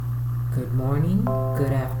Good morning,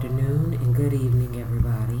 good afternoon, and good evening,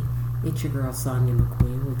 everybody. It's your girl Sonia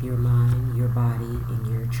McQueen with your mind, your body, and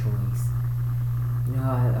your choice.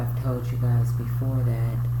 I've told you guys before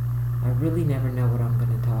that I really never know what I'm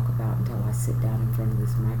going to talk about until I sit down in front of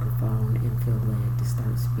this microphone and feel led to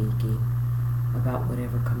start speaking about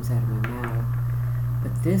whatever comes out of my mouth.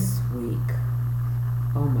 But this week,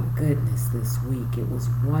 oh my goodness, this week it was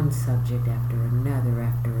one subject after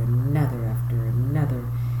another,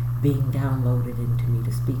 being downloaded into me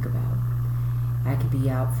to speak about. I could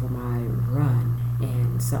be out for my run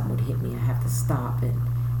and something would hit me. I have to stop and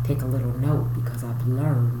take a little note because I've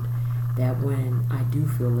learned that when I do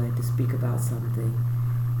feel led to speak about something,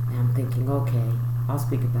 and I'm thinking, okay, I'll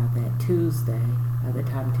speak about that Tuesday. By the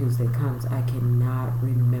time Tuesday comes, I cannot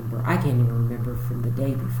remember. I can't even remember from the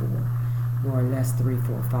day before, more or less 3,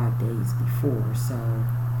 4, 5 days before. So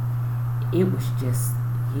it was just,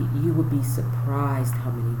 you would be surprised how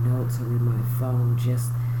many notes are in my phone,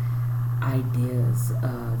 just ideas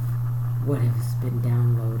of what has been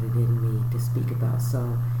downloaded in me to speak about.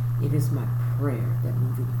 So it is my prayer that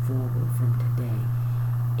moving forward from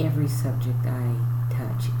today, every subject I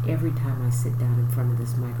touch, every time I sit down in front of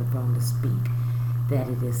this microphone to speak, that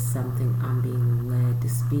it is something I'm being led to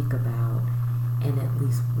speak about, and at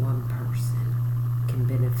least one person can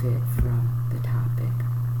benefit from the topic.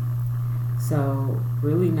 So,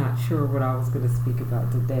 really not sure what I was going to speak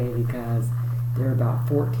about today because there are about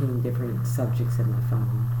 14 different subjects in my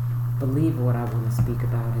phone. Believe what I want to speak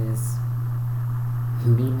about is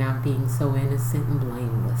me not being so innocent and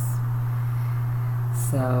blameless.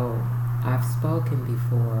 So, I've spoken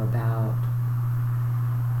before about,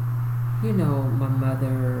 my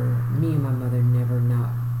mother, me and my mother never, not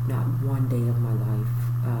one day of my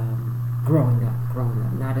life, growing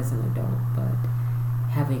up, not as an adult, but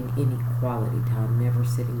having any quality time, never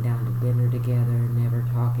sitting down to dinner together, never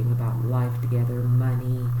talking about life together,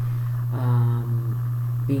 money,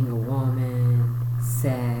 being a woman,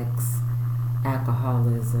 sex,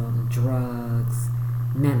 alcoholism, drugs,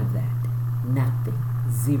 none of that. Nothing.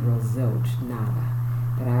 Zero, zilch, nada.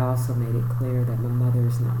 But I also made it clear that my mother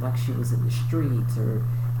is not like she was in the streets or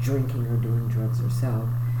drinking or doing drugs herself.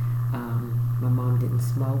 My mom didn't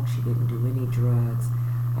smoke. She didn't do any drugs.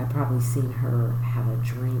 I've probably seen her have a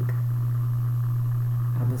drink,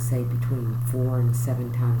 I would say between 4 and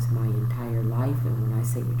 7 times my entire life. And when I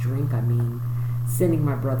say a drink, I mean sending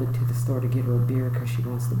my brother to the store to get her a beer because she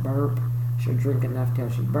wants to burp. She'll drink enough till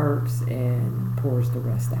she burps and pours the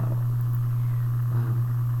rest out.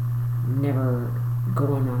 Never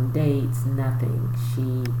going on dates, nothing.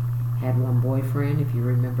 She had one boyfriend, if you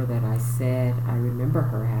remember, that I said I remember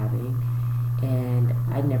her having. And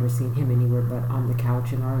I'd never seen him anywhere but on the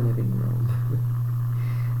couch in our living room.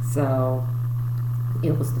 So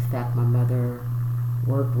it was the fact my mother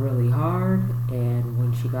worked really hard, and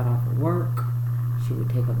when she got off of work, she would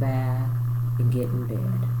take a bath and get in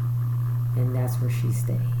bed. And that's where she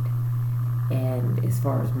stayed. And as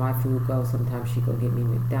far as my food goes, sometimes she'd go get me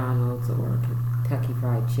McDonald's or Kentucky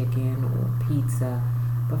Fried Chicken or pizza.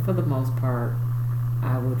 But for the most part,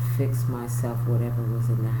 I would fix myself whatever was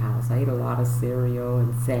in the house. I ate a lot of cereal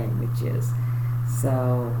and sandwiches.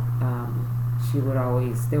 So there would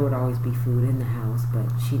always be food in the house,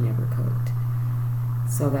 but she never cooked.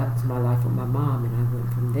 So that was my life with my mom, and I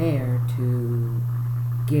went from there to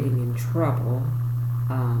getting in trouble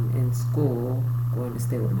in school, going to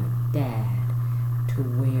stay with my dad, to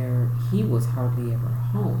where he was hardly ever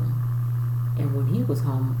home. And when he was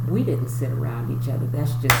home, we didn't sit around each other.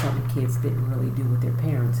 That's just something kids didn't really do with their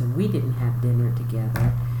parents. And we didn't have dinner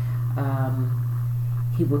together.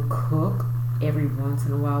 He would cook every once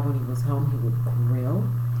in a while when he was home. He would grill.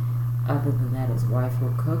 Other than that, his wife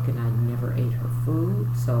would cook, and I never ate her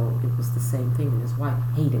food. So it was the same thing. And his wife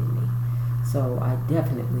hated me. So I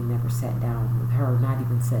definitely never sat down with her, not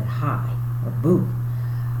even said hi or boo.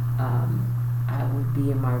 I would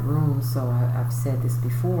be in my room, so I've said this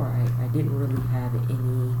before, I didn't really have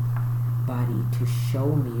anybody to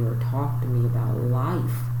show me or talk to me about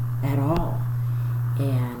life at all.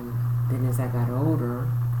 And then as I got older,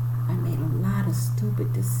 I made a lot of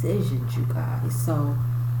stupid decisions, you guys. So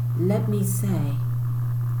let me say,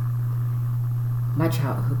 my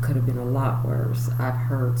childhood could have been a lot worse. I've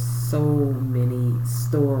heard so many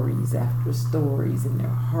stories after stories, and they're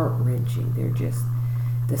heart-wrenching. They're just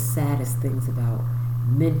the saddest things about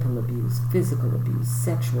mental abuse, physical abuse,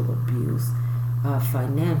 sexual abuse,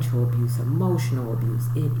 financial abuse, emotional abuse.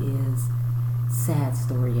 It is sad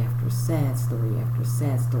story after sad story after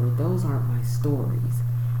sad story. Those aren't my stories.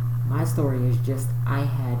 My story is just I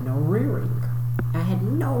had no rearing. I had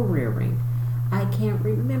no rearing. I can't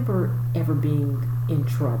remember ever being in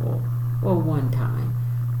trouble. Well, one time.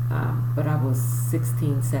 But I was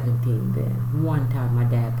 16, 17 then. One time my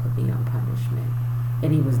dad put me on punishment.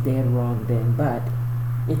 And he was dead wrong then, but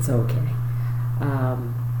it's okay.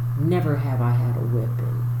 Never have I had a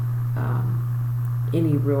whipping.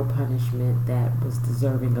 Any real punishment that was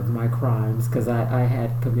deserving of my crimes, because I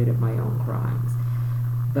had committed my own crimes.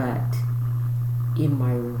 But in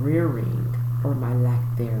my rearing, or my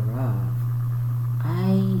lack thereof,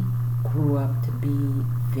 I grew up to be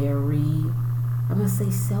very, I'm going to say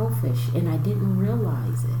selfish, and I didn't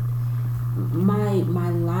realize it. My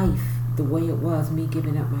life, the way it was, me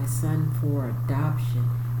giving up my son for adoption,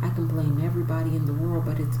 I can blame everybody in the world,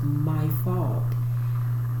 but it's my fault.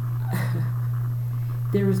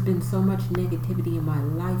 There has been so much negativity in my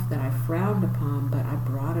life that I frowned upon, but I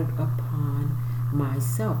brought it upon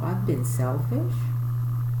myself. I've been selfish.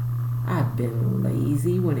 I've been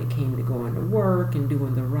lazy when it came to going to work and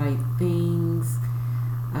doing the right things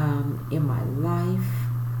in my life.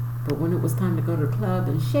 But when it was time to go to the club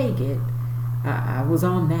and shake it, I was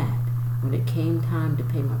on that. When it came time to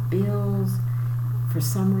pay my bills, for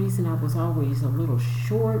some reason I was always a little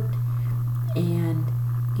short. And,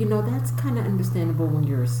 that's kind of understandable when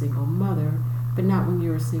you're a single mother, but not when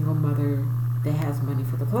you're a single mother that has money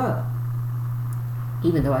for the club.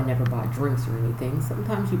 Even though I never bought drinks or anything,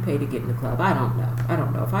 sometimes you pay to get in the club. I don't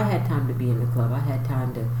know. If I had time to be in the club, I had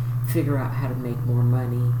time to figure out how to make more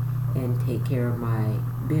money and take care of my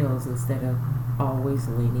bills instead of always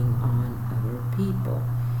leaning on other people.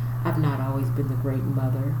 I've not always been the great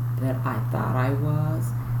mother that I thought I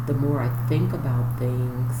was. The more I think about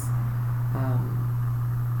things,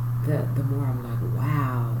 the more I'm like,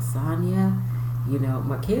 wow, Sonia,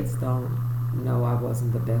 my kids don't know I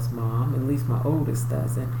wasn't the best mom. At least my oldest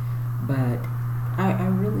doesn't. But I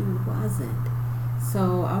really wasn't.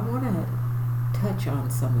 So I want to touch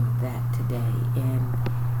on some of that today and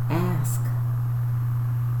ask,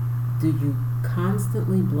 do you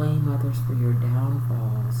constantly blame others for your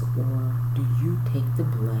downfalls, or do you take the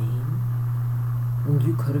blame when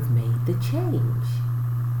you could have made the change?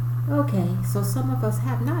 Okay, so some of us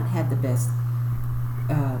have not had the best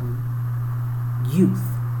youth.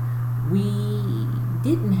 We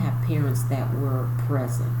didn't have parents that were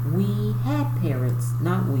present. We had parents,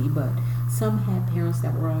 not we, but some had parents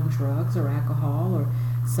that were on drugs or alcohol, or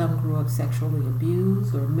some grew up sexually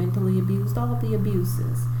abused or mentally abused, all the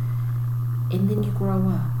abuses. And then you grow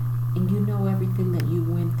up and you know everything that you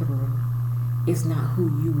went through is not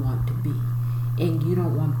who you want to be. And you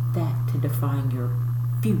don't want that to define your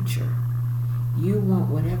future. You want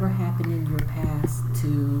whatever happened in your past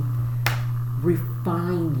to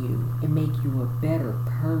refine you and make you a better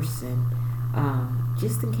person,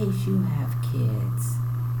 just in case you have kids,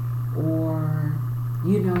 or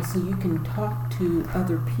so you can talk to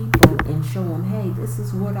other people and show them, hey, this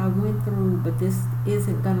is what I went through, but this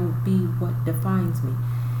isn't going to be what defines me.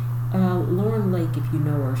 Lauren Lake, if you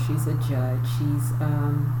know her, she's a judge. She's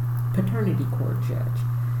paternity court judge.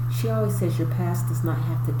 She always says your past does not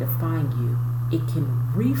have to define you. It can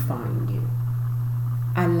refine you.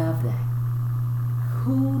 I love that.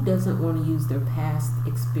 Who doesn't want to use their past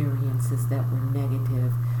experiences that were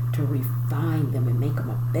negative to refine them and make them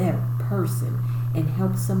a better person and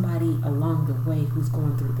help somebody along the way who's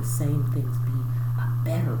going through the same things be a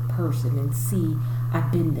better person and see,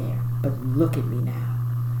 I've been there, but look at me now.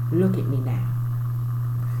 Look at me now.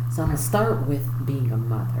 So I'm going to start with being a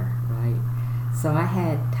mother, right? So I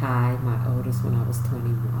had Ty, my oldest, when I was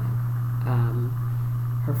 21.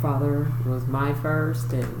 Her father was my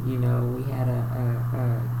first, and we had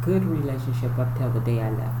a good relationship up till the day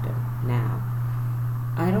I left him. Now,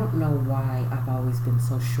 I don't know why I've always been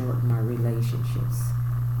so short in my relationships.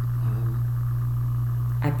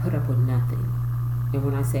 I put up with nothing. And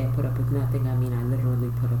when I say I put up with nothing, I mean I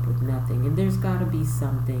literally put up with nothing. And there's got to be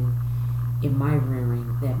something in my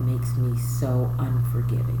rearing that makes me so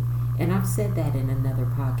unforgiving. And I've said that in another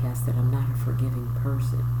podcast, that I'm not a forgiving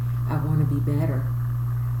person. I want to be better.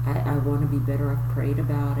 I want to be better. I've prayed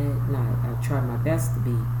about it, and I try my best to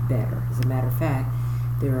be better. As a matter of fact,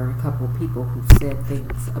 there are a couple of people who've said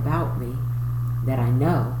things about me that I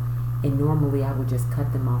know, and normally I would just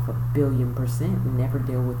cut them off 1,000,000,000% and never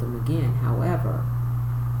deal with them again. However,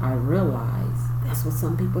 I realize that's what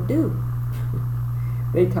some people do.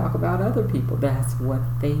 They talk about other people. That's what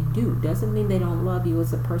they do. Doesn't mean they don't love you.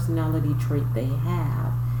 It's a personality trait they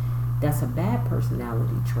have. That's a bad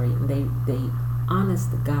personality trait, and they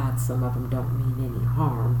honest to God, some of them don't mean any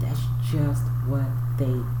harm. That's just what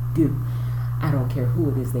they do. I don't care who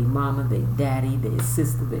it is, their mama, their daddy, their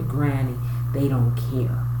sister, their granny. They don't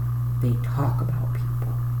care. They talk about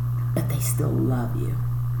people, but they still love you.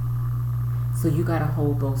 So you got to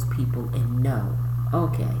hold those people and know,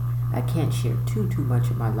 okay, I can't share too much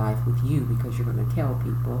of my life with you because you're going to tell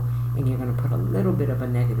people and you're going to put a little bit of a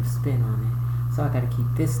negative spin on it. So I got to keep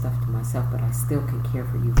this stuff to myself, but I still can care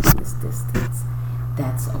for you from this distance.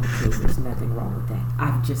 That's okay. There's nothing wrong with that.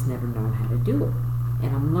 I've just never known how to do it,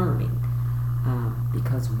 and I'm learning.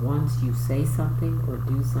 Because once you say something or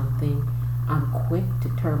do something, I'm quick to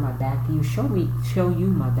turn my back to you, show you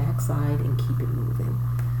my backside, and keep it moving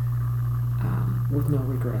with no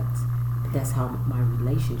regrets. But that's how my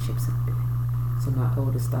relationships have been. So my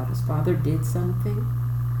oldest daughter's father did something,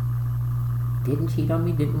 didn't cheat on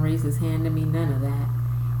me, didn't raise his hand to me, none of that.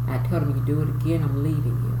 I told him, you do it again, I'm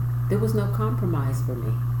leaving you. There was no compromise for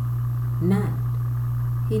me. None.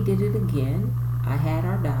 He did it again. I had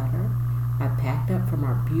our daughter. I packed up from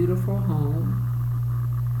our beautiful home.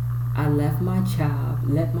 I left my job,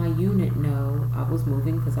 let my unit know I was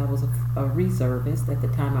moving because I was a reservist. At the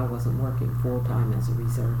time, I wasn't working full-time as a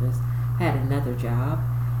reservist. I had another job.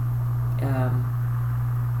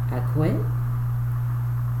 I quit,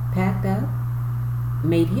 packed up,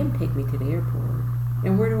 made him take me to the airport.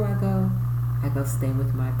 And where do I go? I go stay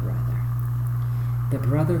with my brother. The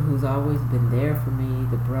brother who's always been there for me,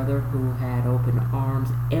 the brother who had open arms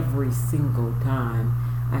every single time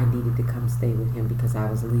I needed to come stay with him because I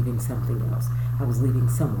was leaving something else. I was leaving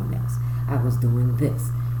someone else. I was doing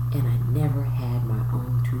this. And I never had my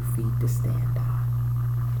own 2 feet to stand on.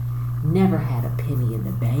 Never had a penny in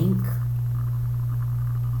the bank.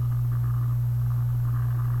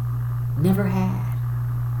 Never had.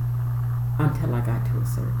 Until I got to a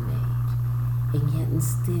certain age. And yet and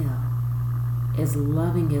still, as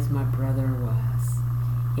loving as my brother was,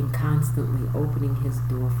 and constantly opening his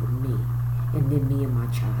door for me, and then me and my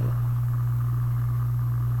child,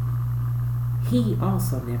 he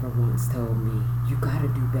also never once told me, you gotta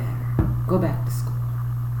do better. Go back to school.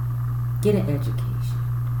 Get an education.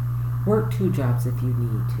 Work 2 jobs if you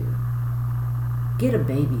need to. Get a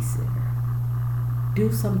babysitter.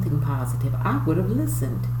 Do something positive. I would have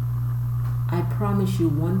listened. I promise you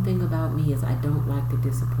one thing about me is I don't like to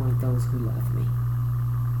disappoint those who love me.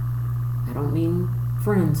 I don't mean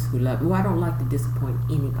friends who love me. Well, I don't like to disappoint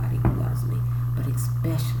anybody who loves me, but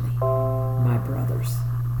especially my brothers.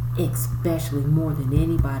 Especially more than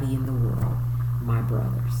anybody in the world, my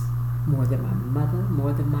brothers. More than my mother,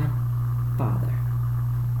 more than my father.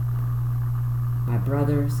 My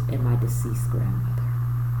brothers and my deceased grandmother.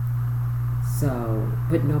 So,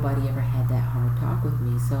 but nobody ever had that hard talk with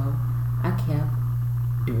me, so I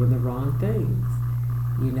kept doing the wrong things,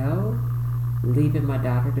 leaving my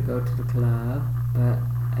daughter to go to the club, but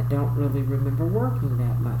I don't really remember working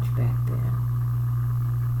that much back then,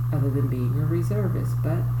 other than being a reservist,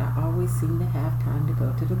 but I always seemed to have time to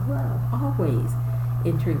go to the club, always,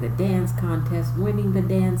 entering the dance contest, winning the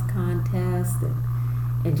dance contest,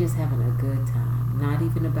 and just having a good time, not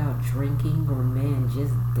even about drinking or men,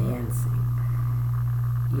 just dancing,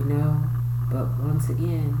 But once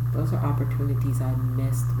again, those are opportunities I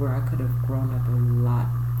missed where I could have grown up a lot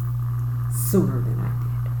sooner than I did.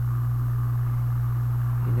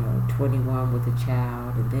 21 with a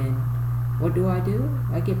child, and then what do?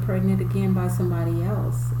 I get pregnant again by somebody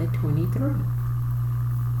else at 23.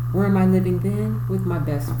 Where am I living then? With my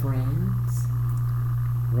best friends,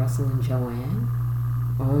 Russell and Joanne.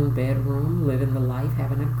 Own bedroom, living the life,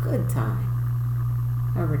 having a good time.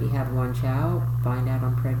 I already have 1 child, find out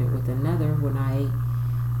I'm pregnant with another when I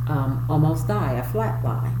almost die, a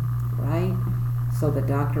flatline, right? So the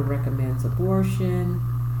doctor recommends abortion.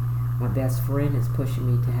 My best friend is pushing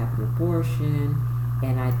me to have an abortion,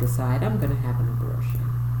 and I decide I'm going to have an abortion.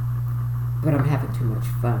 But I'm having too much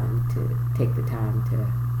fun to take the time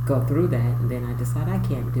to go through that, and then I decide I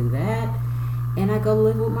can't do that, and I go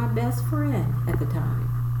live with my best friend at the time.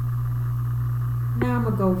 Now I'm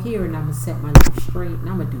going to go here and I'm going to set my life straight and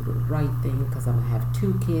I'm going to do the right thing because I'm going to have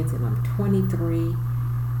 2 kids and I'm 23.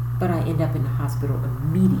 But I end up in the hospital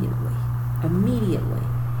immediately.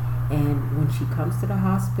 And when she comes to the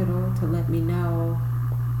hospital to let me know,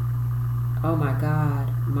 oh my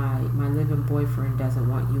God, my living boyfriend doesn't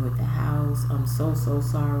want you at the house. I'm so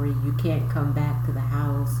sorry. You can't come back to the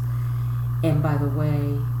house. And by the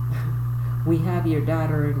way, we have your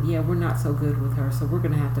daughter, and yeah, we're not so good with her, so we're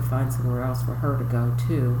going to have to find somewhere else for her to go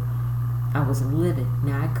to. I was livid.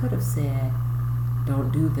 Now, I could have said,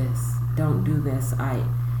 don't do this.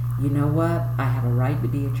 You know what? I have a right to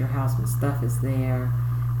be at your house. My stuff is there.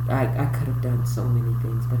 I could have done so many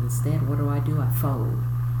things, but instead, what do? I fold.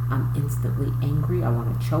 I'm instantly angry. I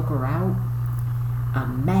want to choke her out.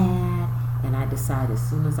 I'm mad, and I decide as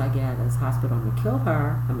soon as I get out of this hospital, I'm going to kill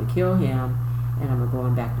her, I'm going to kill him, and I'm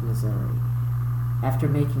going back to Missouri. After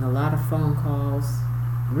making a lot of phone calls,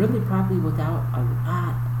 really probably without a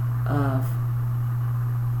lot of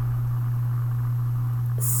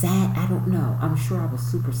sad, I don't know. I'm sure I was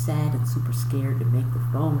super sad and super scared to make the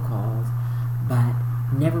phone calls, but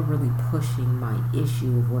never really pushing my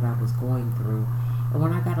issue of what I was going through. And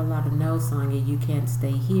when I got a lot of no, Sonia, you can't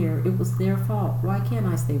stay here, it was their fault. Why can't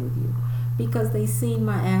I stay with you? Because they seen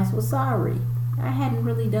my ass was sorry. I hadn't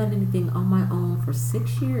really done anything on my own for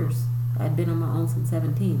 6 years. I'd been on my own since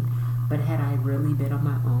 17. But had I really been on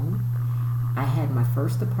my own? I had my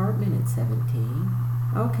first apartment at 17.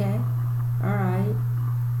 Okay, all right.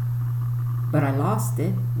 But I lost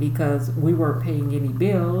it because we weren't paying any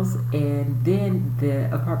bills, and then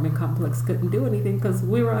the apartment complex couldn't do anything because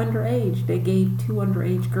we were underage. They gave 2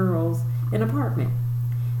 underage girls an apartment.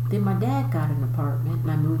 Then my dad got an apartment,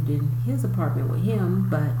 and I moved in his apartment with him,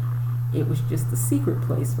 but it was just a secret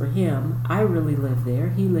place for him. I really lived there.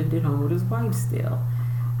 He lived at home with his wife still.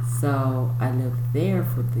 So I lived there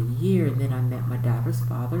for the year, and then I met my daughter's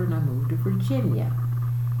father, and I moved to Virginia.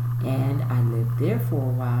 And I lived there for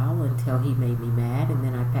a while until he made me mad, and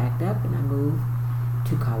then I packed up and I moved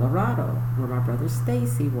to Colorado, where my brother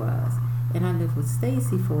Stacy was. And I lived with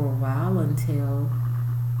Stacy for a while until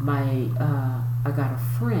I got a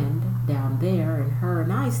friend down there, and her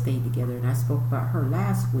and I stayed together, and I spoke about her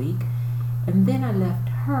last week. And then I left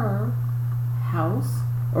her house,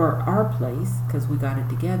 or our place, because we got it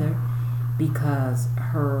together, because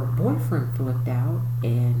her boyfriend flipped out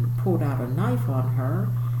and pulled out a knife on her.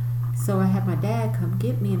 So I had my dad come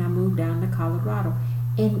get me, and I moved down to Colorado.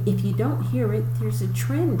 And if you don't hear it, there's a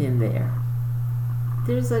trend in there.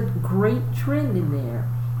 There's a great trend in there.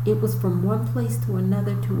 It was from one place to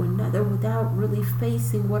another without really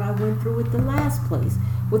facing what I went through at the last place,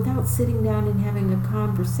 without sitting down and having a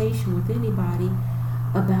conversation with anybody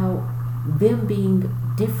about them being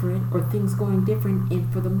different or things going different.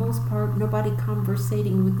 And for the most part, nobody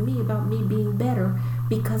conversating with me about me being better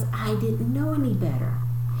because I didn't know any better.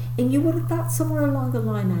 And you would have thought somewhere along the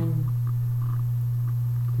line I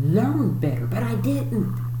learned better, but I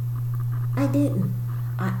didn't.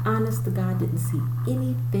 I honest to God didn't see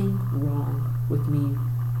anything wrong with me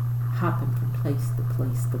hopping from place to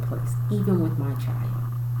place to place, even with my child.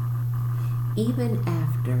 Even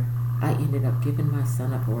after I ended up giving my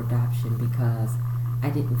son up for adoption because I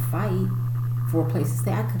didn't fight for a place to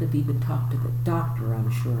stay. I could have even talked to the doctor, I'm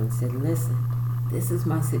sure, and said, listen, this is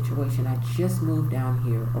my situation. I just moved down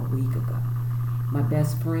here a week ago. My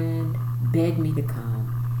best friend begged me to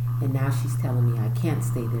come, and now she's telling me I can't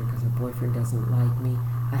stay there because her boyfriend doesn't like me.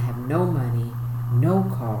 I have no money, no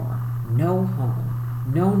car, no home,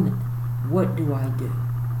 what do I do?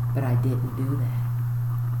 But I didn't do that.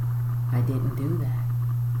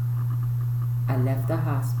 I left the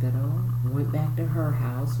hospital, went back to her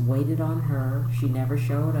house, waited on her. She never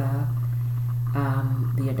showed up.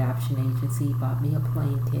 The adoption agency bought me a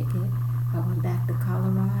plane ticket. I went back to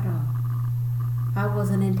Colorado. I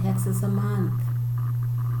wasn't in Texas a month.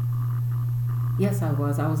 Yes, I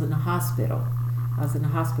was. I was in the hospital. I was in the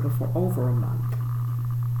hospital for over a month.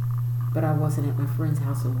 But I wasn't at my friend's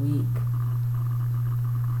house a week.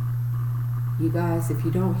 You guys, if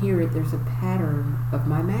you don't hear it, there's a pattern of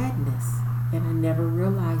my madness. And I never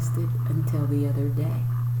realized it until the other day.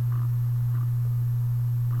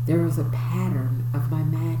 There is a pattern of my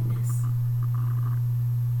madness.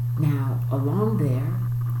 Now, along there,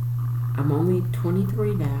 I'm only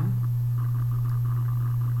 23 now.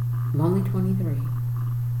 I'm only 23.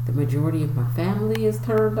 The majority of my family is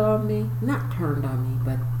turned on me. Not turned on me,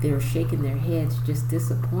 but they're shaking their heads, just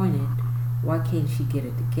disappointed. Why can't she get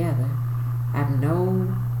it together? I have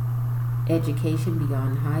no education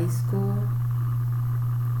beyond high school.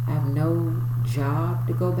 I have no job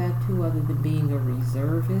to go back to other than being a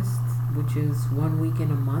reservist, which is 1 week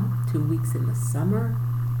in a month, 2 weeks in the summer.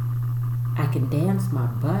 I can dance my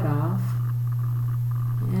butt off.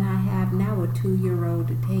 And I have now a 2-year-old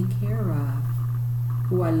to take care of,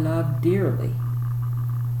 who I love dearly.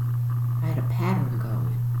 I had a pattern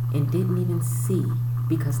going and didn't even see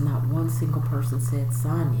because not one single person said,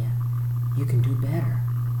 Sonia, you can do better.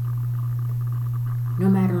 No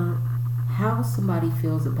matter how somebody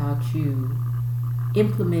feels about you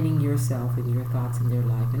implementing yourself and your thoughts in their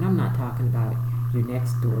life, and I'm not talking about your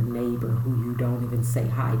next door neighbor who you don't even say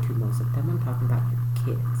hi to most of the time. I'm talking about your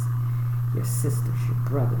kids, your sisters, your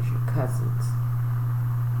brothers, your cousins.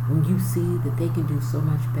 When you see that they can do so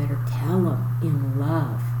much better, tell them in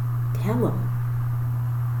love. Tell them.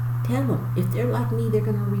 If they're like me, they're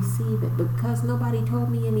going to receive it. Because nobody told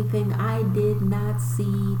me anything, I did not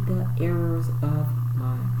see the errors of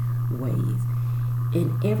my ways.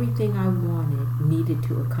 And everything I wanted needed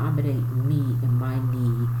to accommodate me and my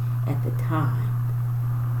need at the time.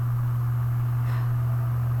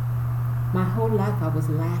 My whole life I was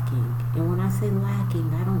lacking. And when I say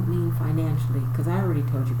lacking, I don't mean financially, because I already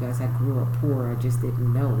told you guys I grew up poor, I just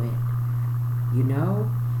didn't know it. You know?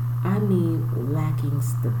 I mean lacking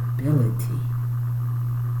stability.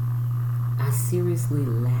 I seriously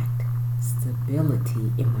lacked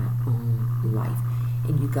stability in my own life.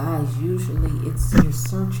 And you guys, usually you're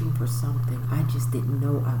searching for something. I just didn't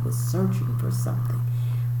know I was searching for something,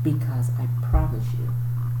 because I promise you,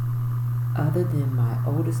 other than my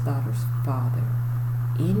oldest daughter's father,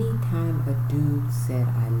 anytime a dude said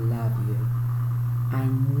I love you, I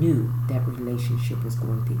knew that relationship was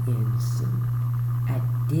going to end soon. I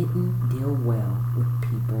didn't deal well with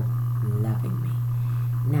people loving me.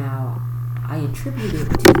 Now, I attribute it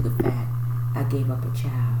to the fact I gave up a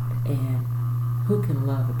child, and who can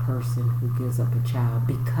love a person who gives up a child?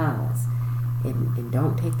 Because, and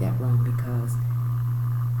don't take that wrong, because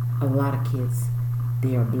a lot of kids,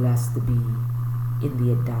 they are blessed to be in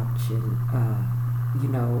the adoption,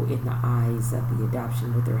 in the eyes of the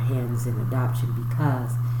adoption, with their hands in adoption,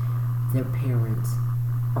 because their parents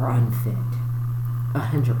are unfit,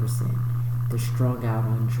 100%. They're strung out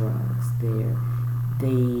on drugs.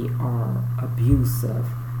 They are abusive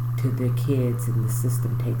to their kids, and the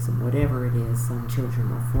system takes them. Whatever it is, some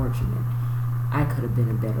children are fortunate. I could have been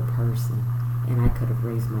a better person, and I could have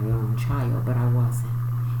raised my own child, but I wasn't,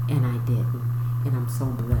 and I didn't. And I'm so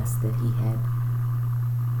blessed that he had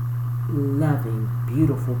loving,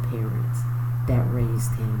 beautiful parents that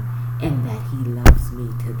raised him, and that he loves me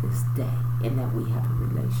to this day, and that we have a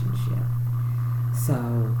relationship.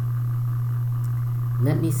 So,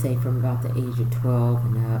 let me say, from about the age of 12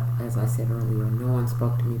 and up, as I said earlier, no one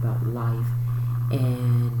spoke to me about life,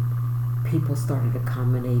 and people started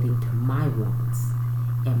accommodating to my wants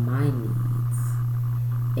and my needs,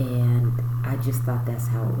 and I just thought that's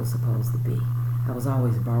how it was supposed to be. I was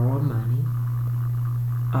always borrowing money,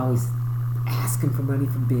 always asking for money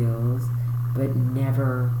for bills, but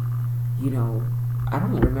never, I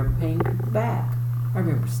don't remember paying people back. I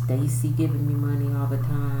remember Stacy giving me money all the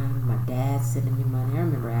time, my dad sending me money. I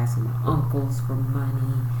remember asking my uncles for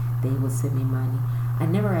money. They would send me money. I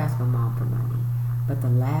never asked my mom for money, but the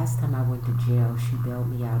last time I went to jail, she bailed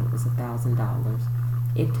me out. It was $1,000.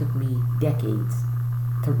 It took me decades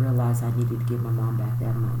to realize I needed to give my mom back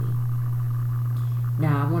that money.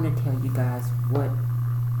 Now, I want to tell you guys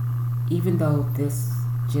even though this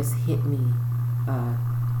just hit me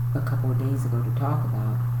a couple of days ago to talk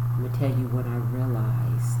about, I'm going to tell you when I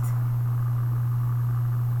realized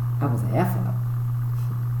I was an F-up.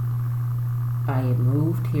 I had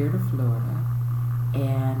moved here to Florida,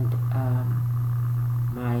 and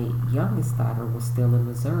my youngest daughter was still in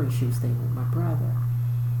Missouri. She was staying with my brother.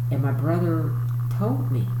 And my brother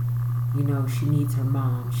told me, she needs her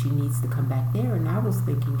mom. She needs to come back there. And I was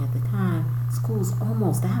thinking at the time, school's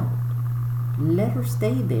almost out. Let her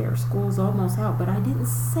stay there. School's almost out. But I didn't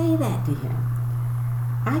say that to him.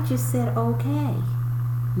 I just said, okay,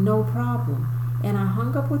 no problem. And I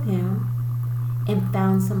hung up with him and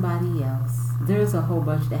found somebody else. There's a whole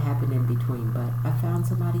bunch that happened in between, but I found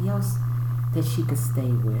somebody else that she could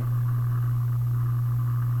stay with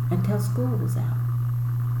until school was out.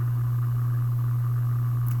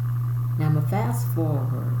 Now, I'm going to fast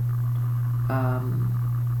forward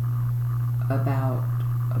about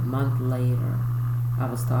a month later. I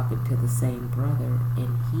was talking to the same brother,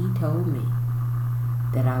 and he told me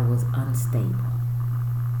that I was unstable.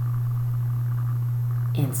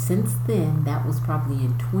 And since then, that was probably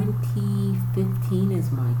in 2015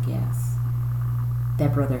 is my guess,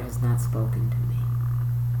 that brother has not spoken to me,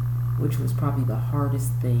 which was probably the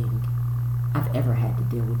hardest thing I've ever had to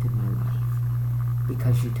deal with in my life.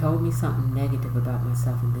 Because you told me something negative about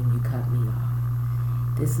myself and then you cut me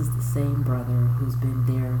off. This is the same brother who's been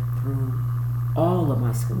there through all of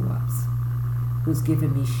my screw-ups, who's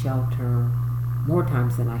given me shelter more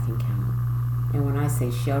times than I can count. And when I say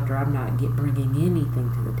shelter, I'm not bringing anything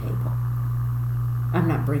to the table. I'm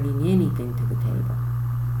not bringing anything to the table.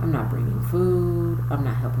 I'm not bringing food. I'm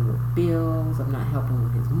not helping with bills. I'm not helping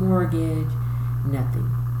with his mortgage. Nothing.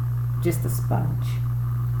 Just a sponge.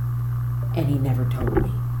 And he never told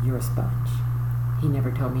me, you're a sponge. He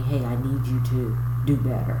never told me, hey, I need you to do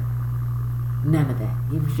better. None of that.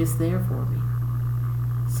 He was just there for me.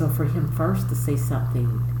 So for him first to say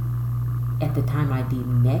something at the time I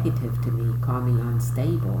deemed negative to me, call me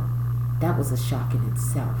unstable, that was a shock in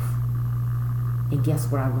itself. And guess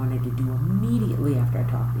what I wanted to do immediately after I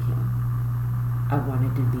talked to him? I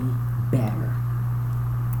wanted to be better.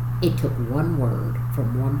 It took one word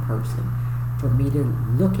from one person for me to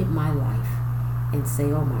look at my life and say,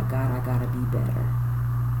 oh my God, I gotta be better.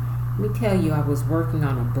 Let me tell you, I was working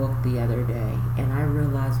on a book the other day, and I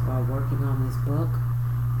realized while working on this book,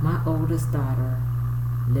 my oldest daughter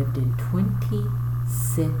lived in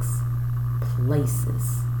 26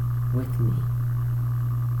 places with me.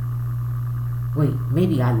 Wait,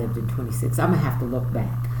 maybe I lived in 26. I'm going to have to look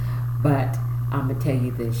back. But I'm going to tell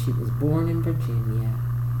you this. She was born in Virginia.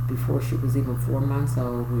 Before she was even 4 months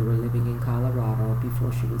old, we were living in Colorado.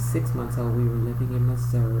 Before she was 6 months old, we were living in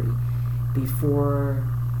Missouri. Before,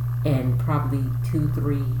 and probably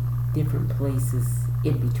 2-3 different places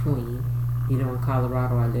in between. You know, in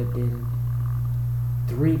Colorado, I lived in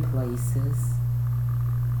 3 places.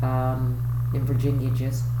 In Virginia,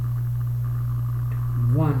 just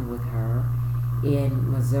 1 with her. In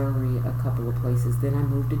Missouri, a couple of places. Then I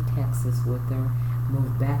moved to Texas with her.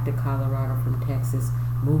 Moved back to Colorado from Texas.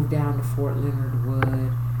 Moved down to Fort Leonard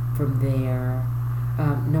Wood. From there,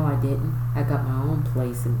 no, I didn't. I got my own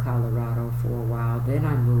place in Colorado for a while. Then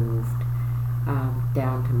I moved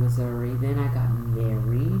down to Missouri. Then I got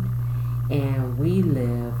married. And we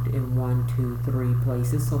lived in 1, 2, 3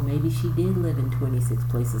 places. So maybe she did live in 26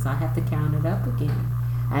 places. I have to count it up again.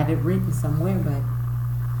 I have it written somewhere, but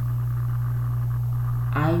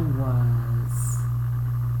I was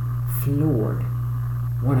floored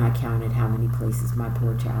when I counted how many places my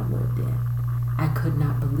poor child lived in. I could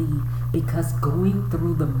not believe, because going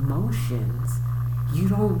through the motions, you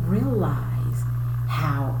don't realize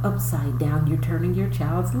how upside down you're turning your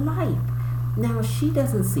child's life. Now, she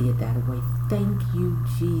doesn't see it that way. Thank you,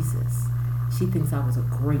 Jesus. She thinks I was a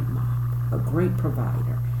great mom, a great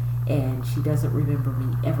provider, and she doesn't remember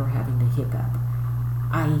me ever having a hiccup.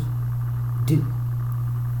 I do.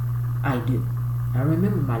 I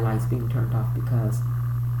remember my lights being turned off because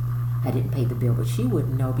I didn't pay the bill, but she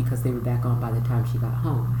wouldn't know because they were back on by the time she got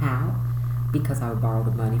home. How? Because I would borrow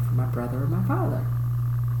the money from my brother or my father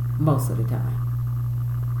most of the time.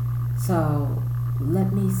 So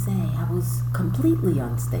let me say, I was completely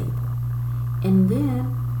unstable. And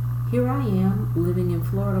then here I am living in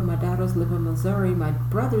Florida. My daughter's living in Missouri. My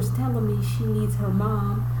brother's telling me she needs her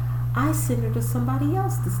mom. I sent her to somebody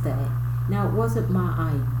else to stay. Now, it wasn't my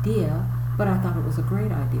idea, but I thought it was a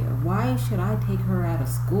great idea. Why should I take her out of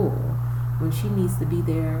school when she needs to be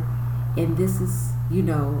there? And this is,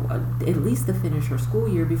 at least to finish her school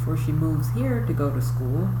year before she moves here to go to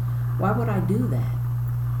school. Why would I do that?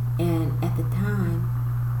 And at the time,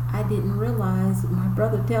 I didn't realize my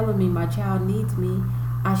brother telling me my child needs me,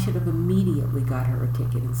 I should have immediately got her a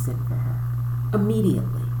ticket and sent for her.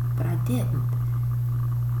 Immediately. But I didn't.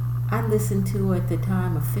 I listened to, at the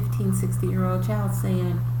time, a 15, 16-year-old child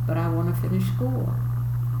saying, but I want to finish school.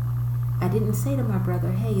 I didn't say to my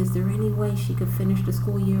brother, hey, is there any way she could finish the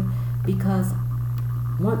school year? Because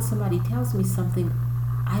once somebody tells me something,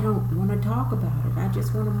 I don't want to talk about it. I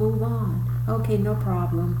just want to move on. Okay, no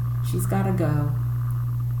problem. She's got to go.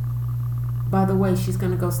 By the way, she's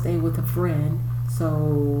going to go stay with a friend.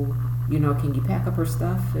 So, can you pack up her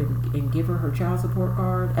stuff and give her child support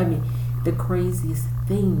card? I mean, the craziest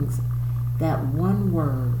things. That one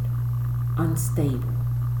word, unstable,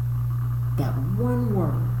 that one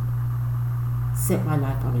word set my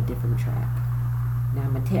life on a different track. Now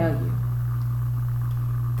I'm going to tell you,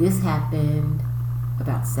 this happened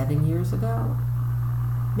about 7 years ago,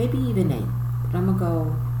 maybe even 8, but I'm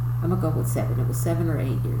gonna go with 7. It was 7 or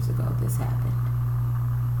 8 years ago this happened.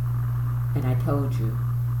 And I told you,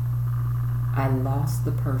 I lost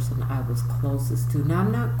the person I was closest to. Now,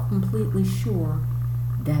 I'm not completely sure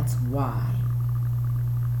that's why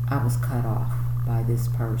I was cut off by this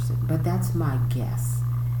person, but that's my guess,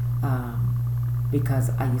 because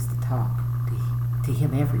I used to talk to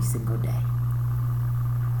him every single day.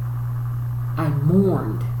 I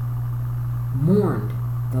mourned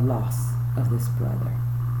the loss of this brother.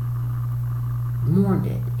 Mourned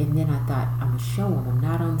it, and then I thought, I'm going to show him I'm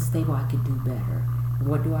not unstable, I could do better. And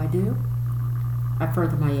what do? I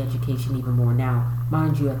furthered my education even more. Now,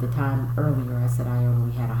 mind you, at the time earlier, I said I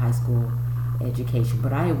only had a high school education,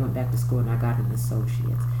 but I went back to school and I got an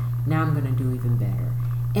associate's. Now I'm going to do even better.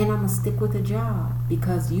 And I'm going to stick with a job,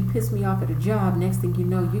 because you piss me off at a job, next thing you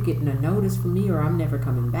know, you're getting a notice from me or I'm never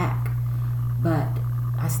coming back. But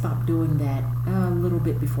I stopped doing that a little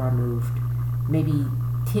bit before I moved. Maybe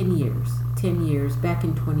 10 years. Back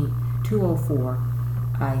in 2004,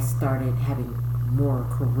 I started having more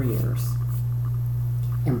careers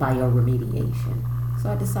in bioremediation.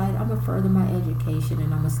 So I decided I'm going to further my education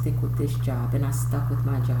and I'm going to stick with this job. And I stuck with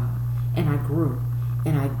my job. And I grew.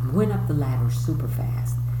 And I went up the ladder super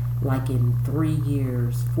fast. Like in 3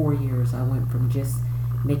 years, 4 years, I went from just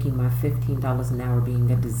making my $15 an hour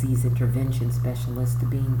being a disease intervention specialist to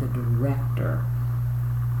being the director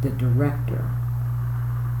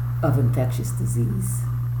of infectious disease.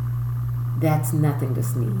 That's nothing to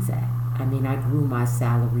sneeze at. I mean, I grew my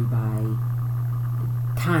salary by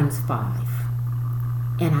times 5.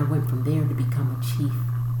 And I went from there to become a chief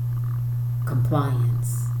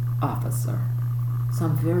compliance officer. So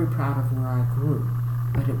I'm very proud of where I grew.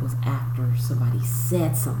 But it was after somebody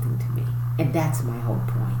said something to me. And that's my whole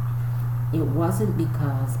point. It wasn't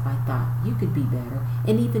because I thought you could be better.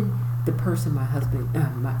 And even the person my husband,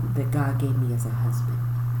 that God gave me as a husband,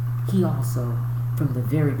 he also, from the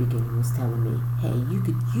very beginning, was telling me, hey,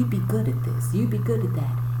 you'd be good at this. You'd be good at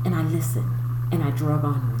that. And I listened. And I drug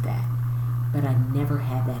on with that. But I never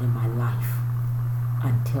had that in my life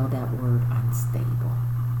until that word unstable.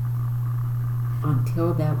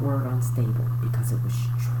 Until that word unstable, because it was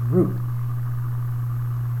true.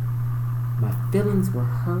 My feelings were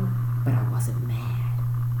hurt, but I wasn't mad.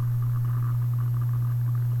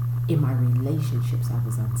 In my relationships, I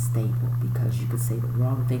was unstable because you could say the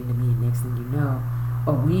wrong thing to me and next thing you know,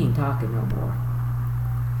 oh, we ain't talking no more.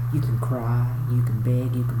 You can cry, you can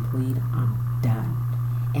beg, you can plead, I'm done.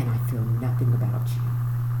 And I feel nothing about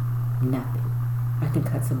you. Nothing. I can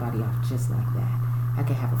cut somebody off just like that. I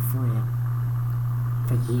can have a friend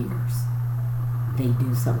for years. They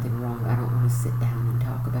do something wrong. I don't want to sit down and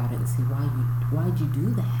talk about it and say, why'd you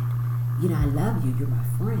do that? You know, I love you. You're my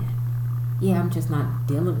friend. Yeah, I'm just not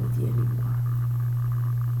dealing with you anymore.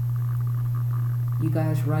 You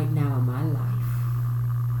guys, right now in my life,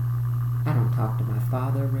 I don't talk to my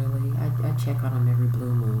father really. I check on him every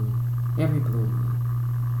blue moon. Every blue moon.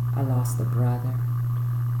 I lost a brother.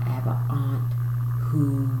 I have an aunt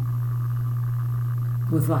who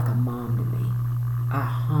was like a mom to me. I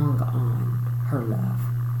hung on her love.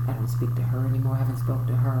 I don't speak to her anymore. I haven't spoken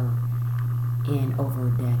to her in over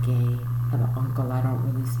a decade. I have an uncle I don't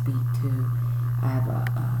really speak to. I have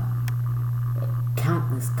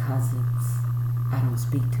countless cousins. I don't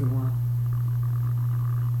speak to them.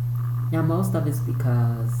 Now, most of it's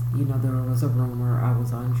because, there was a rumor I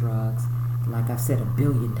was on drugs. Like I've said 1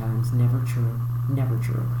 billion times, never true, never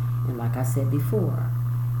true. And like I said before,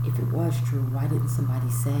 if it was true, why didn't somebody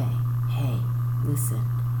say, hey, listen,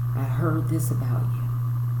 I heard this about you.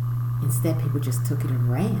 Instead, people just took it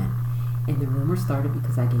and ran. And the rumor started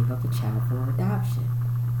because I gave up a child for adoption.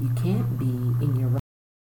 You can't be in your right.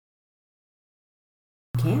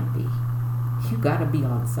 You can't be. You gotta be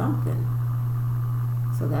on something.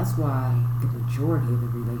 So that's why the majority of the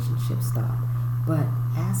relationships stopped. But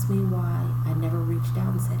ask me why I never reached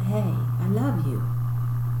out and said, hey, I love you.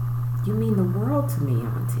 You mean the world to me,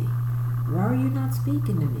 Auntie. Why are you not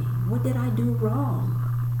speaking to me? What did I do wrong?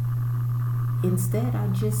 Instead, I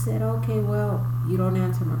just said, okay, well, you don't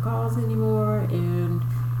answer my calls anymore and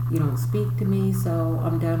you don't speak to me, so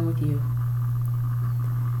I'm done with you.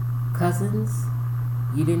 Cousins,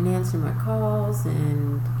 you didn't answer my calls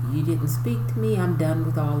and you didn't speak to me, I'm done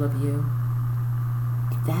with all of you.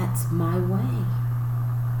 That's my way.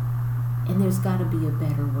 And there's got to be a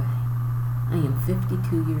better way. I am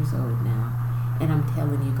 52 years old now, and I'm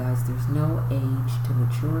telling you guys, there's no age to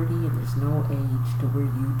maturity and there's no age to where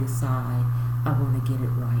you decide, I want to get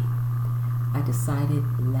it right. I decided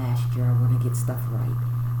last year I want to get stuff right.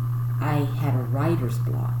 I had a writer's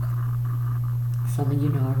block. Some of you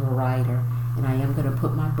know I'm a writer, and I am going to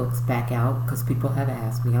put my books back out because people have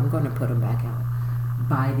asked me. I'm going to put them back out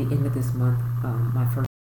by the end of this month. My first.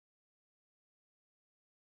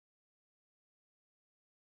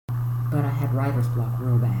 But I had writer's block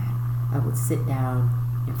real bad. I would sit down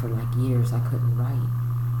and for like years I couldn't write.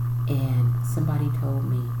 And somebody told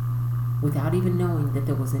me, without even knowing that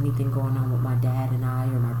there was anything going on with my dad and I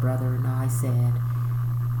or my brother and I, said,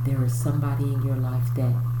 there is somebody in your life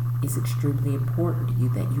that is extremely important to you,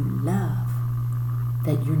 that you love,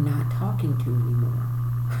 that you're not talking to anymore.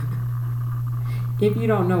 If you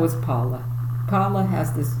don't know, it's Paula. Paula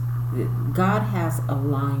has this, God has a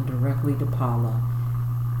line directly to Paula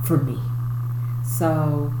for me.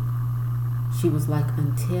 So she was like,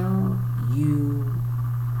 until you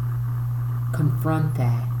confront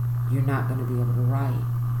that, you're not going to be able to write.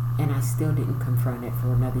 And I still didn't confront it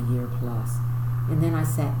for another year plus. And then I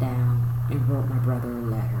sat down and wrote my brother a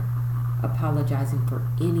letter, apologizing for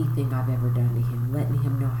anything I've ever done to him, letting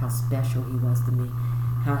him know how special he was to me,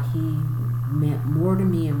 how he meant more to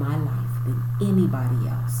me in my life than anybody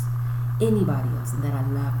else, and that I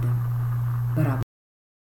loved him. But I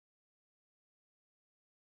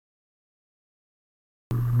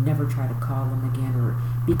never try to call him again, or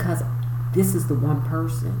because this is the one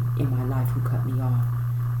person in my life who cut me off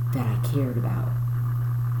that I cared about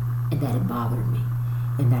and that it bothered me.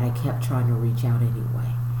 and that I kept trying to reach out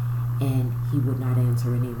anyway. And he would not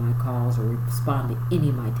answer any of my calls or respond to any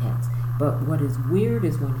of my texts. But what is weird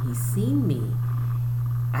is when he's seen me,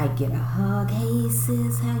 I get a hug. Hey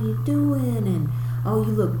sis, how you doing? And oh,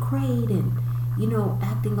 you look great. And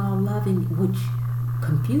acting all loving, which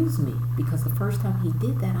confused me because the first time he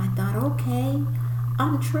did that, I thought, okay,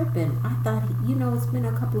 I'm tripping. I thought, it's been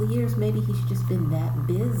a couple of years. Maybe he's just been that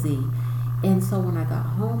busy. And so when I got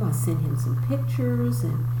home, I sent him some pictures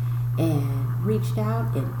and reached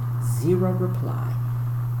out, and zero reply.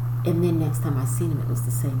 And then next time I seen him, it was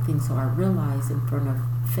the same thing. So I realized in front of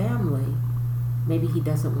family, maybe he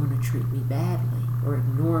doesn't want to treat me badly or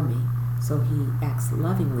ignore me. So he acts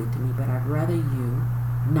lovingly to me, but I'd rather you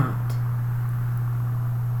not,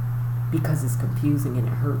 because it's confusing and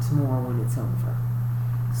it hurts more when it's over.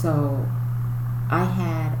 So I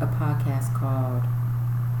had a podcast called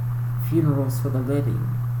Funerals for the Living,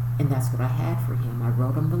 and that's what I had for him. I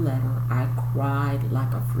wrote him the letter. I cried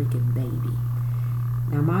like a freaking baby.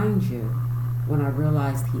 Now, mind you, when I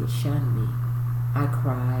realized he had shunned me, I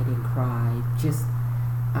cried and cried.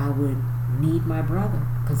 I would need my brother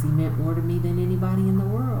because he meant more to me than anybody in the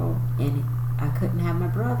world. And I couldn't have my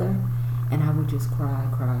brother, and I would just cry.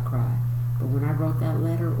 But when I wrote that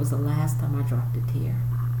letter, it was the last time I dropped a tear.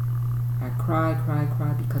 I cried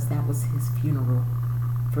because that was his funeral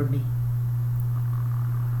for me.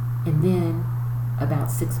 And then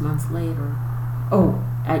about 6 months later,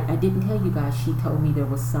 I didn't tell you guys, she told me there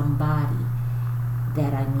was somebody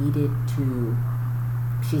that I needed to,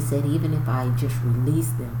 she said, even if I just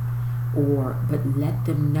release them but let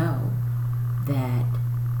them know that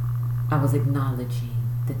I was acknowledging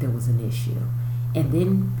that there was an issue. And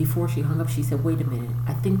then before she hung up, she said, wait a minute,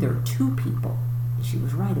 I think there are two people. And she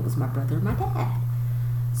was right, it was my brother and my dad.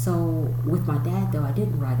 So with my dad, though, I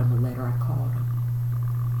didn't write him a letter, I called him.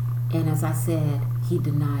 And as I said, he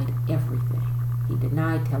denied everything. He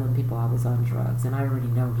denied telling people I was on drugs, and I already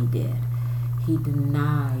know he did. He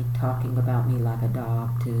denied talking about me like a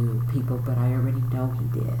dog to people, but I already know he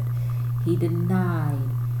did. He denied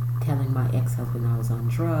telling my ex-husband I was on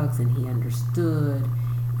drugs, and he understood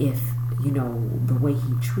if, the way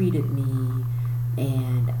he treated me,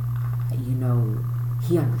 and,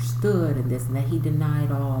 he understood and this and that. He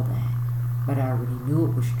denied all that, but I already knew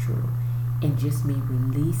it was true. And just me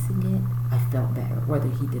releasing it, I felt better, whether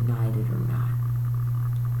he denied it or not.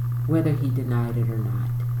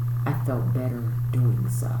 I felt better doing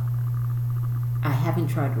so. I haven't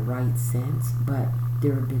tried to write since, but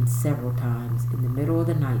there have been several times in the middle of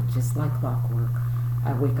the night, just like clockwork,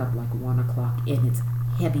 I wake up like 1 o'clock and it's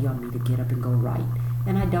heavy on me to get up and go write.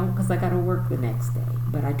 And I don't, because I got to work the next day.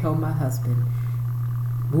 But I told my husband,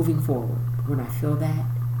 moving forward, when I feel that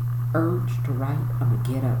urge to write, I'm going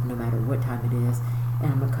to get up no matter what time it is,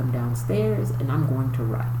 and I'm going to come downstairs and I'm going to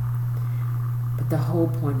write. But the whole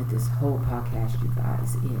point of this whole podcast, you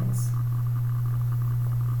guys, is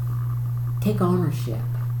take ownership.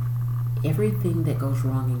 Everything that goes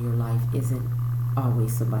wrong in your life isn't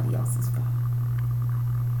always somebody else's fault.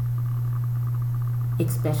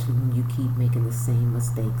 Especially when you keep making the same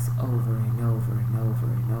mistakes over and over and over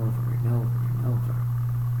and over and over and over.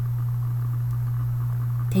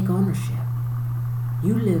 Take ownership.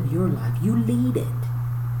 You live your life. You lead it.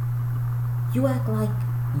 You act like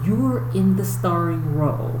you're in the starring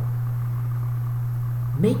role.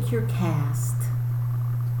 Make your cast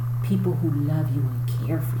people who love you and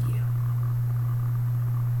care for you.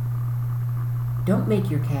 Don't make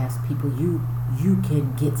your cast people you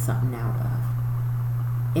can get something out of.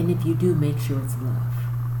 And if you do, make sure it's love,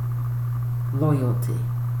 loyalty,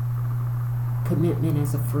 commitment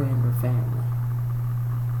as a friend or family.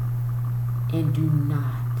 And do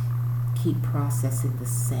not keep processing the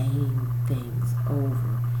same things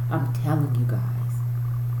over. I'm telling you guys,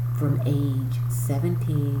 from age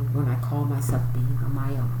 17, when I call myself being on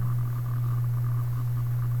my own,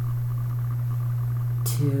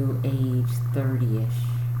 to age 30-ish,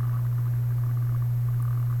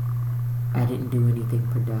 I didn't do anything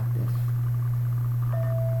productive.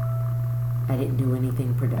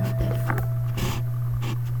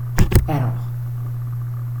 At all.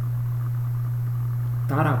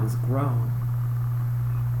 Thought I was grown.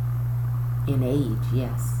 In age,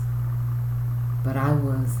 yes. But I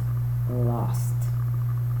was lost.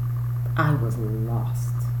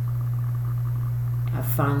 I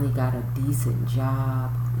finally got a decent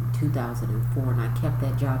job in 2004, and I kept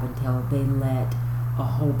that job until they let a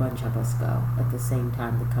whole bunch of us go. At the same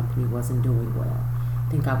time, the company wasn't doing well. I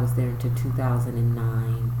think I was there until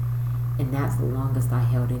 2009, and that's the longest I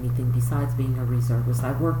held anything besides being a reservist.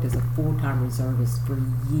 I worked as a full-time reservist for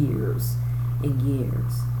years and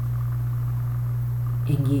years.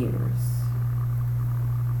 in years.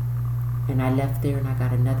 And I left there and I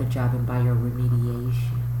got another job in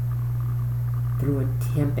bioremediation through a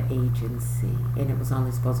temp agency. And it was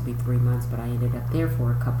only supposed to be 3 months, but I ended up there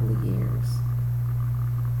for a couple of years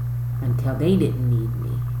until they didn't need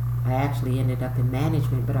me. I actually ended up in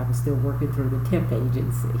management, but I was still working through the temp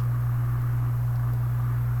agency.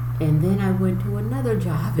 And then I went to another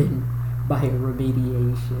job in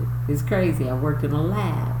bioremediation. It's crazy. I worked in a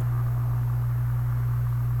lab.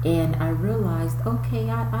 And I realized, okay,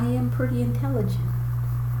 I am pretty intelligent.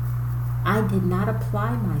 I did not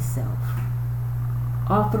apply myself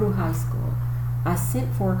all through high school. I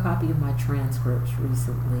sent for a copy of my transcripts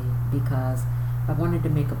recently because I wanted to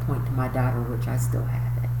make a point to my daughter, which I still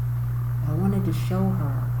have it. I wanted to show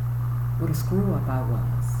her what a screw up I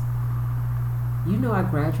was. You know, I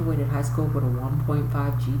graduated high school with a 1.5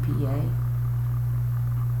 GPA,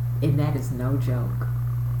 and that is no joke.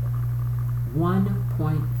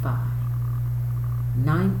 1.5.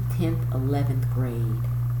 9th, 10th, 11th grade.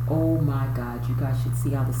 Oh my God, you guys should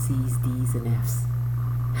see all the C's, D's, and F's.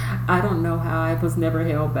 I don't know how I was never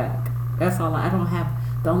held back. That's all. I don't have,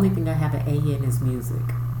 the only thing I have an A in is music.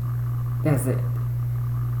 That's it.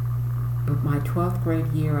 But my 12th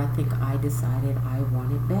grade year, I think I decided I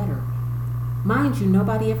wanted better. Mind you,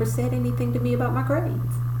 nobody ever said anything to me about my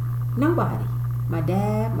grades. Nobody. My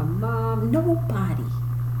dad, my mom, nobody.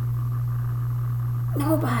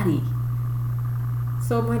 Nobody.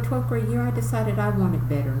 So my 12th grade year, I decided I wanted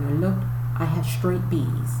better. And I looked, I have straight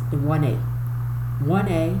B's and 1A.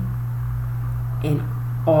 1A and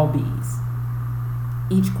all B's.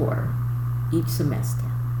 Each quarter, each semester.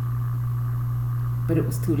 But it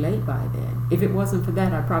was too late by then. If it wasn't for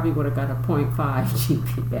that, I probably would have got a 0.5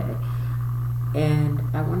 GPA. And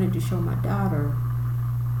I wanted to show my daughter,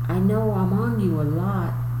 I know I'm on you a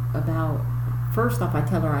lot about, first off, I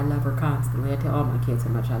tell her I love her constantly. I tell all my kids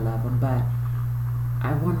how much I love them, but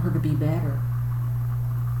I want her to be better.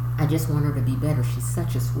 I just want her to be better. She's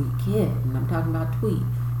such a sweet kid, and I'm talking about Tweet.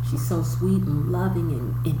 She's so sweet and loving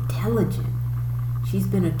and intelligent. She's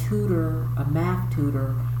been a tutor, a math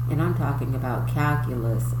tutor, and I'm talking about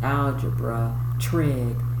calculus, algebra,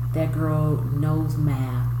 trig. That girl knows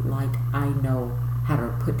math like I know how to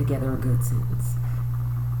put together a good sentence.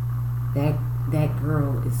 That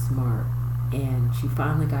girl is smart, and she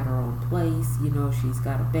finally got her own place. You know, she's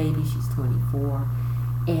got a baby. She's 24.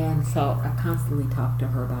 And so I constantly talk to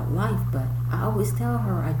her about life, but I always tell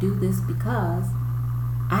her I do this because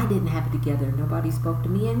I didn't have it together. Nobody spoke to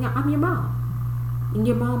me, and I'm your mom. And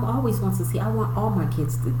your mom always wants to see, I want all my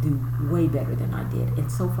kids to do way better than I did.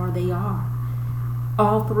 And so far they are.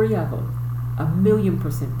 All 3 of them,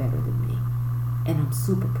 1,000,000% better than me. And I'm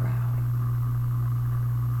super proud.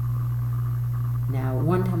 Now,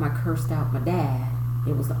 one time I cursed out my dad.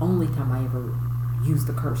 It was the only time I ever used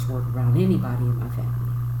the curse word around anybody in my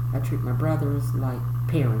family. I treat my brothers like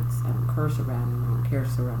parents. I don't curse around them. I don't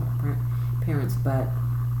curse around my parents. But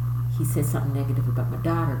he said something negative about my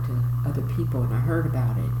daughter to other people, and I heard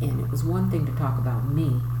about it. And it was one thing to talk about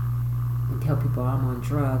me and tell people I'm on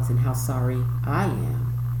drugs and how sorry I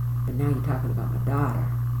am. But now you're talking about my daughter,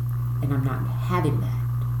 and I'm not having that.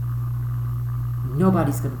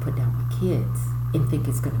 Nobody's going to put down my kids and think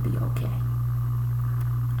it's going to be okay.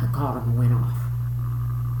 I called him and went off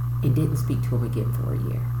and didn't speak to him again for a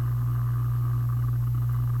year.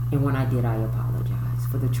 And when I did, I apologize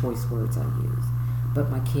for the choice words I used. But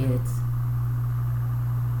my kids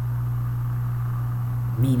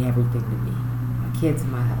mean everything to me. My kids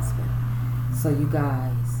and my husband. So you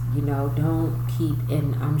guys, you know, don't keep,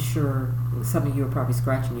 and I'm sure some of you are probably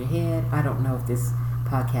scratching your head. I don't know if this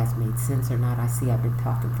podcast made sense or not. I see I've been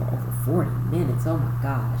talking for over 40 minutes. Oh my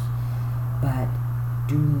gosh. But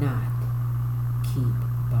do not keep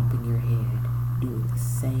bumping your head doing the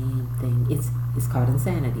same thing. It's called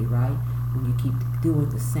insanity, right? When you keep doing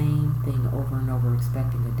the same thing over and over,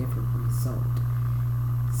 expecting a different result.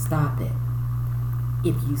 Stop it.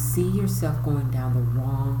 If you see yourself going down the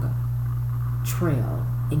wrong trail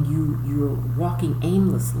and you're walking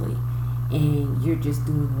aimlessly and you're just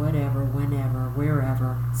doing whatever, whenever,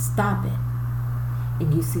 wherever, stop it.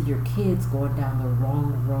 And you see your kids going down the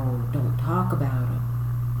wrong road, don't talk about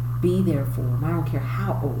them. Be there for them. I don't care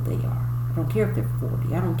how old they are. I don't care if they're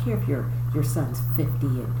 40. I don't care if your son's 50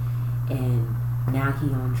 and now he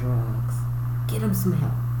on drugs. Get him some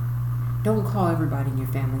help. Don't call everybody in your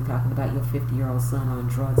family talking about your 50-year-old son on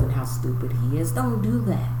drugs and how stupid he is. Don't do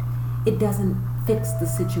that. It doesn't fix the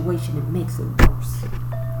situation. It makes it worse.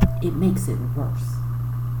 It makes it worse.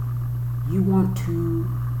 You want to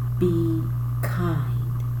be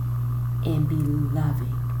kind and be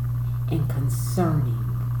loving and concerning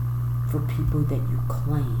for people that you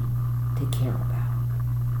claim to care about.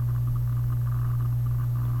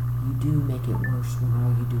 You do make it worse when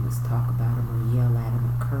all you do is talk about them or yell at them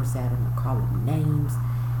or curse at them or call them names.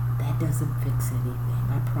 That doesn't fix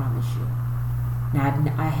anything, I promise you. Now,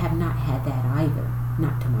 I have not had that either,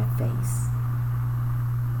 not to my face.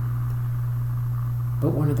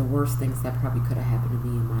 But one of the worst things that probably could have happened to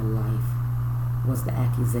me in my life was the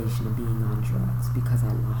accusation of being on drugs, because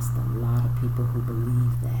I lost a lot of people who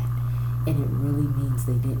believe that. And it really means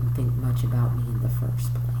they didn't think much about me in the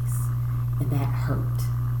first place. And that hurt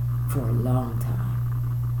for a long time.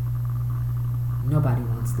 Nobody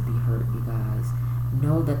wants to be hurt, you guys.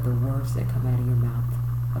 Know that the words that come out of your mouth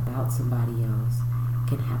about somebody else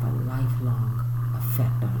can have a lifelong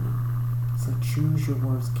effect on them. So choose your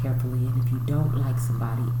words carefully, and if you don't like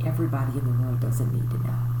somebody, everybody in the world doesn't need to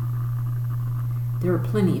know. There are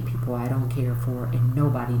plenty of people I don't care for, and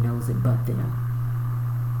nobody knows it but them.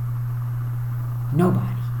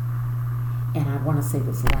 Nobody. And I want to say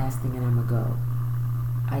this last thing, and I'm going to go.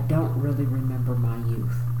 I don't really remember my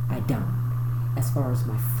youth. I don't. As far as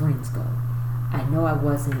my friends go. I know I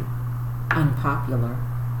wasn't unpopular.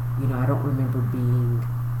 I don't remember being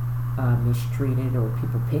mistreated or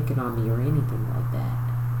people picking on me or anything like that.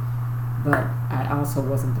 But I also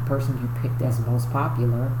wasn't the person you picked as most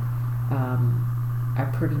popular. I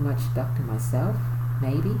pretty much stuck to myself,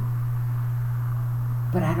 maybe.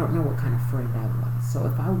 But I don't know what kind of friend I was. So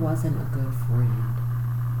if I wasn't a good friend,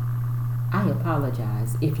 I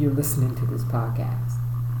apologize if you're listening to this podcast.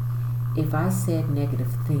 If I said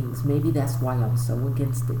negative things, maybe that's why I'm so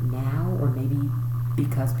against it now, or maybe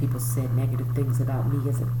because people said negative things about me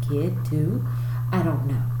as a kid too. I don't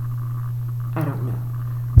know.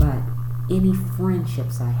 But any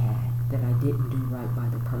friendships I had that I didn't do right by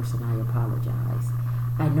the person, I apologize.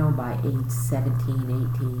 I know by age 17,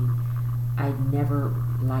 18, I never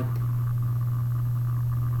liked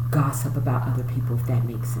gossip about other people, if that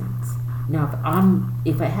makes sense. Now,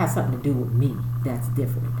 if it has something to do with me, that's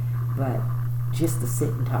different. But just to sit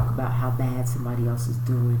and talk about how bad somebody else is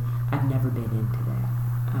doing, I've never been into that.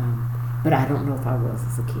 But I don't know if I was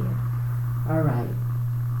as a kid. All right,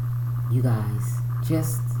 you guys,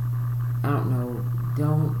 I don't know,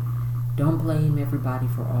 don't blame everybody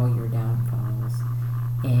for all your downfalls.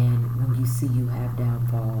 And when you see you have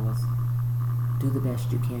downfalls, do the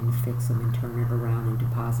best you can to fix them and turn it around into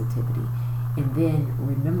positivity. And then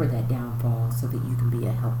remember that downfall so that you can be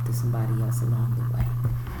a help to somebody else along the way.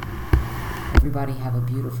 Everybody have a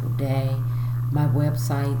beautiful day. My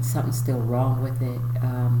website, something's still wrong with it.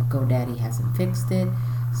 GoDaddy hasn't fixed it.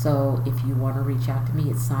 So if you want to reach out to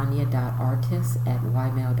me, it's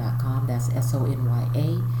sonya.artis@ymail.com. That's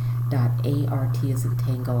SONYA.ART as in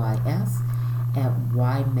Tango IS at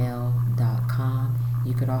ymail.com.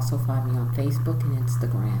 You could also find me on Facebook and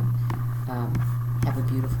Instagram. Have a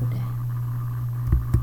beautiful day.